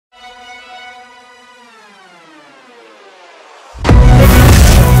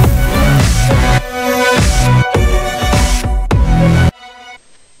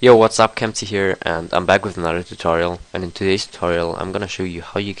Yo, what's up, Kamtzy here, and I'm back with another tutorial. And in today's tutorial I'm gonna show you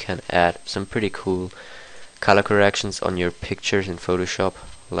how you can add some pretty cool color corrections on your pictures in Photoshop.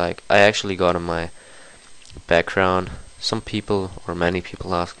 Like, I actually got on my background. Some people, or many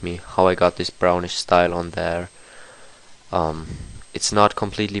people, ask me how I got this brownish style on there. It's not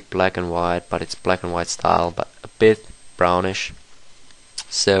completely black and white, but it's black and white style, but a bit brownish.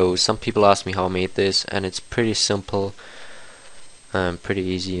 So some people ask me how I made this, and it's pretty simple. Pretty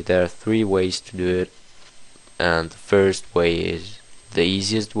easy. There are three ways to do it, and the first way is the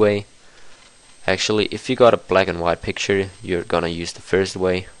easiest way. Actually, if you got a black and white picture, you're gonna use the first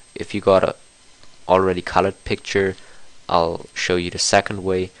way. If you got a already colored picture, I'll show you the second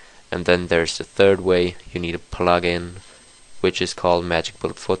way. And then there's the third way. You need a plugin which is called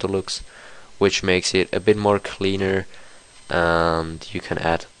Bullet Photolooks, which makes it a bit more cleaner, and you can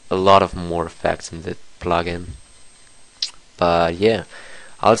add a lot of more effects in the plugin. But yeah,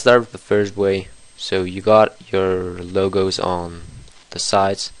 I'll start with the first way. So you got your logos on the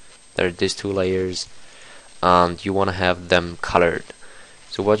sides. There are these two layers, and you want to have them colored.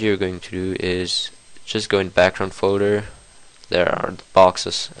 So what you're going to do is just go in background folder. There are the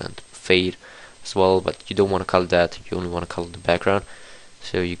boxes and fade as well, but you don't want to color that. You only want to color the background.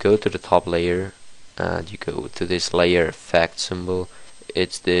 So you go to the top layer and you go to this layer effect symbol.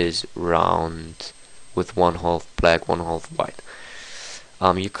 It's this round with one half black, one half white.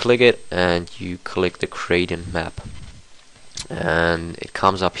 You click it and you click the gradient map, and it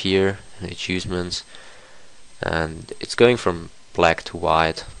comes up here in adjustments, and it's going from black to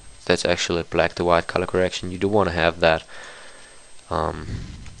white. That's actually a black to white color correction. You do want to have that.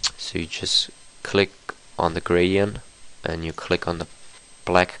 So you just click on the gradient and you click on the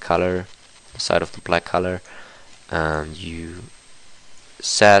black color, the side of the black color, and you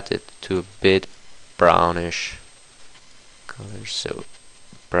set it to a bit brownish color, so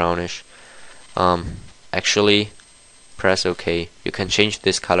brownish. Actually, press OK. You can change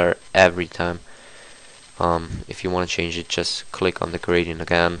this color every time. If you want to change it, just click on the gradient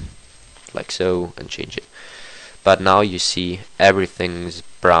again, like so, and change it. But now you see everything's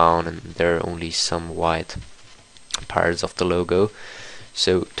brown and there are only some white parts of the logo.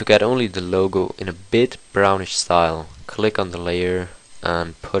 So to get only the logo in a bit brownish style, click on the layer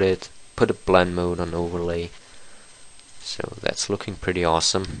and put a blend mode on overlay. So that's looking pretty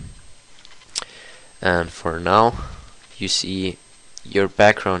awesome. And for now, you see your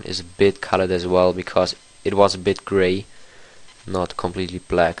background is a bit colored as well, because it was a bit gray, not completely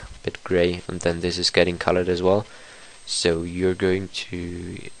black, a bit gray, and then this is getting colored as well. So you're going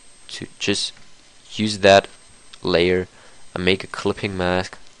to just use that layer and make a clipping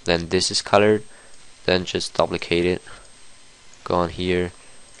mask. Then this is colored, then just duplicate it, go on here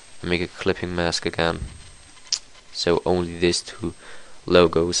and make a clipping mask again. So only these two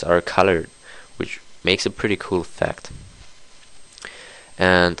logos are colored, which makes a pretty cool effect.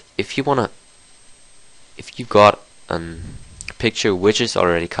 And if you got a picture which is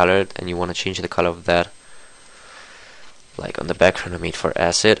already colored and you want to change the color of that, like on the background I made for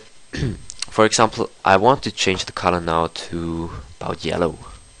acid, for example, I want to change the color now to about yellow,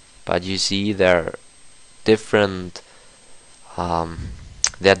 but you see there are different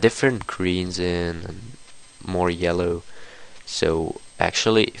greens in and more yellow. So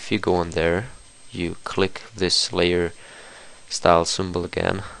actually, if you go on there, you click this layer style symbol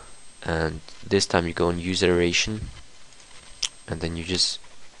again, and this time you go on use iteration, and then you just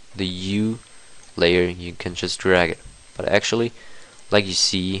the U layer, you can just drag it. But actually, like you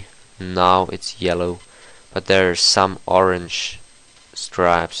see now, it's yellow, but there are some orange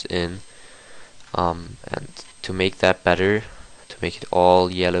stripes in, and to make that better, to make it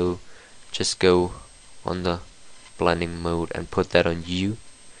all yellow, just go on the blending mode and put that on U.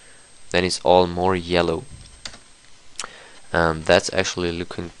 Then it's all more yellow, and that's actually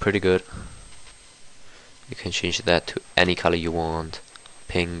looking pretty good. You can change that to any color you want: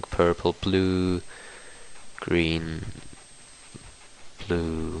 pink, purple, blue, green,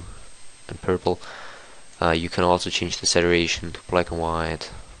 blue, and purple. You can also change the saturation to black and white,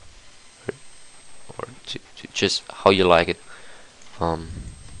 or to just how you like it.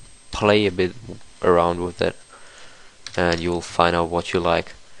 Play a bit around with it and you'll find out what you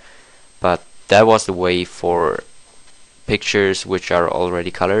like. But that was the way for pictures which are already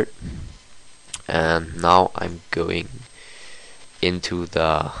colored. And now I'm going into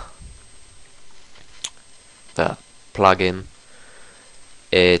the plugin.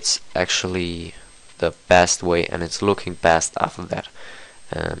 It's actually the best way, and it's looking best after that,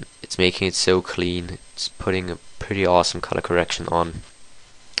 and it's making it so clean. It's putting a pretty awesome color correction on,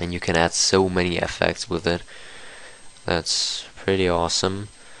 and you can add so many effects with it. That's pretty awesome.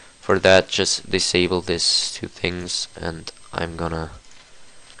 For that, just disable these two things, and I'm gonna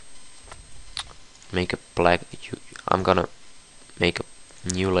make a black. I'm gonna make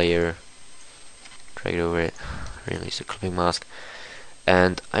a new layer, drag it over it, release the clipping mask,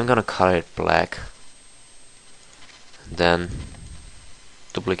 and I'm gonna color it black. And then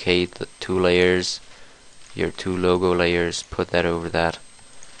duplicate the two layers, your two logo layers, put that over that,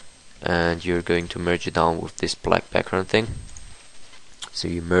 and you're going to merge it down with this black background thing. So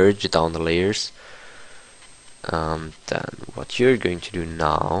you merge down the layers. Then what you're going to do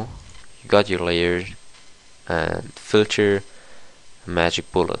now, you got your layer and filter Magic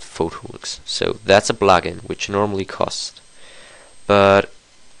Bullet Photolooks. So that's a plugin which normally costs, but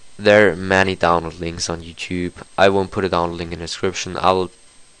there are many download links on YouTube. I won't put a download link in the description. I will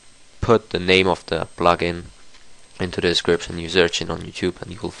put the name of the plugin into the description. You search it on YouTube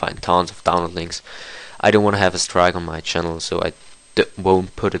and you will find tons of download links. I don't want to have a strike on my channel, so I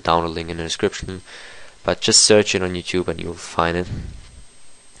won't put a download link in the description, but just search it on YouTube and you'll find it.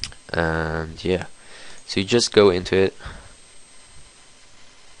 And yeah, so you just go into it,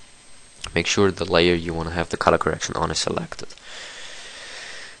 make sure the layer you want to have the color correction on is selected,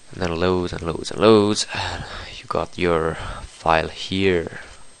 and then loads and loads and loads, and you got your file here.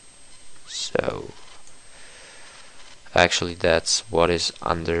 So actually that's what is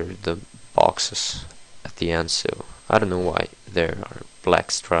under the boxes at the end, so I don't know why there are black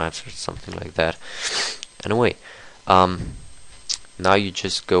stripes or something like that. Anyway, now you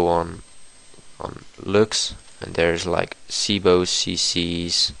just go on looks, and there's like CBOs,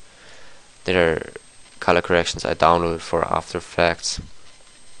 CCs. There are color corrections I downloaded for After Effects.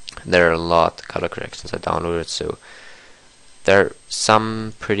 There are a lot of color corrections I downloaded, so there are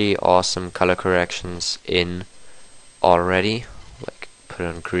some pretty awesome color corrections in already, like put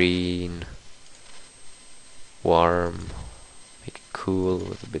on green, warm, make it cool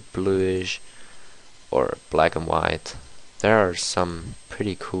with a bit bluish, or black and white. There are some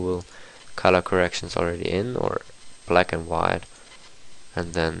pretty cool color corrections already in, or black and white,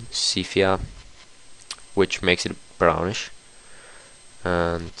 and then sepia, which makes it brownish,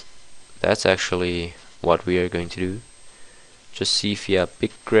 and that's actually what we are going to do. Just sepia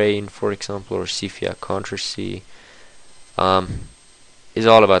big grain, for example, or sepia contra C, is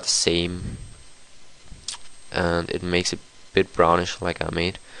all about the same, and it makes it a bit brownish like I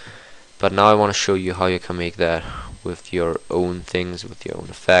made. But now I want to show you how you can make that with your own things, with your own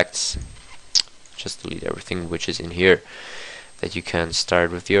effects. Just delete everything which is in here, that you can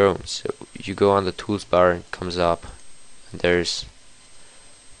start with your own. So you go on the tools bar and it comes up, and there's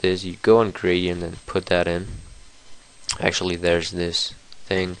this. You go on gradient and put that in. Actually, there's this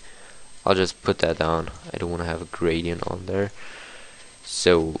thing. I'll just put that down. I don't want to have a gradient on there.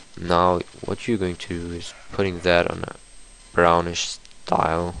 So now what you're going to do is putting that on a brownish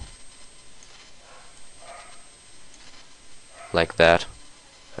style, like that,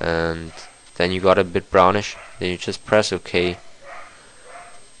 and then you got a bit brownish. Then you just press OK.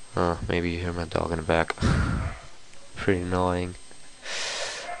 Maybe you hear my dog in the back. Pretty annoying.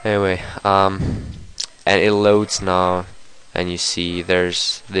 Anyway, and it loads now, and you see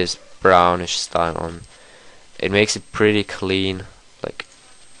there's this brownish style on. It makes it pretty clean. Like,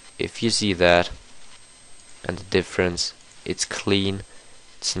 if you see that and the difference, it's clean.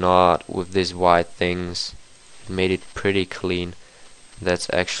 It's not with these white things. It made it pretty clean. That's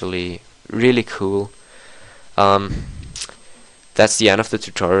actually really cool. That's the end of the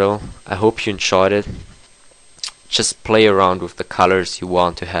tutorial. I hope you enjoyed it. Just play around with the colors you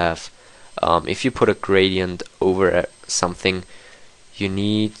want to have. If you put a gradient over something, you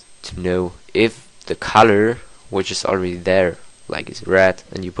need to know if the color which is already there, like is red,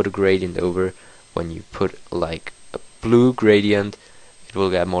 and you put a gradient over, when you put like a blue gradient, it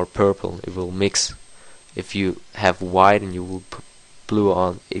will get more purple, it will mix. If you have white and you will put blue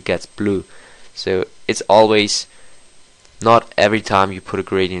on, it gets blue. So it's always, not every time you put a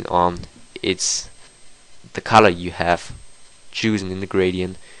gradient on, it's the color you have chosen in the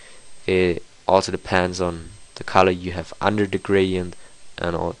gradient. It also depends on the color you have under the gradient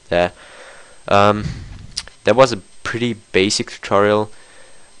and all that. That was a pretty basic tutorial.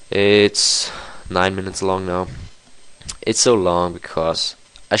 It's 9 minutes long now. It's so long because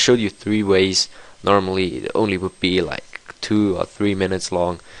I showed you 3 ways. Normally it only would be like 2 or 3 minutes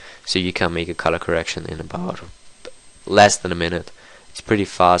long, so you can make a color correction in about less than a minute. It's pretty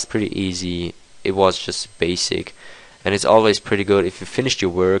fast, pretty easy. It was just basic, and it's always pretty good if you finished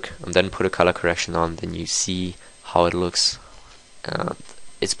your work and then put a color correction on, then you see how it looks. And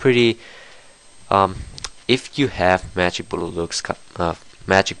it's pretty, if you have Magic Bullet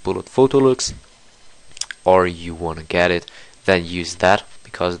Photolooks, or you want to get it, then use that,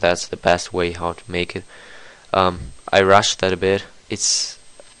 because that's the best way how to make it. I rushed that a bit. It's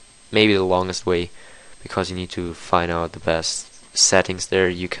maybe the longest way because you need to find out the best settings there.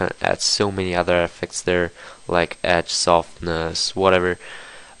 You can add so many other effects there, like edge softness, whatever.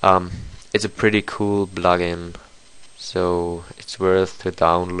 It's a pretty cool plugin, so it's worth to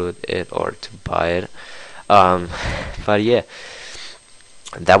download it or to buy it. But yeah,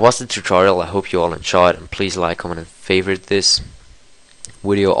 that was the tutorial. I hope you all enjoyed, and please like, comment, and favorite this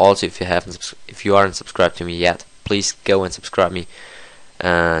video. Also, if you aren't subscribed to me yet, please go and subscribe me.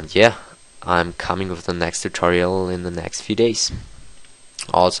 And yeah, I'm coming with the next tutorial in the next few days.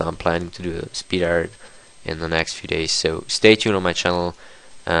 Also, I'm planning to do speed art in the next few days, so stay tuned on my channel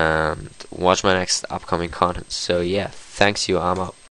and watch my next upcoming content. So yeah, thanks you, I'm out.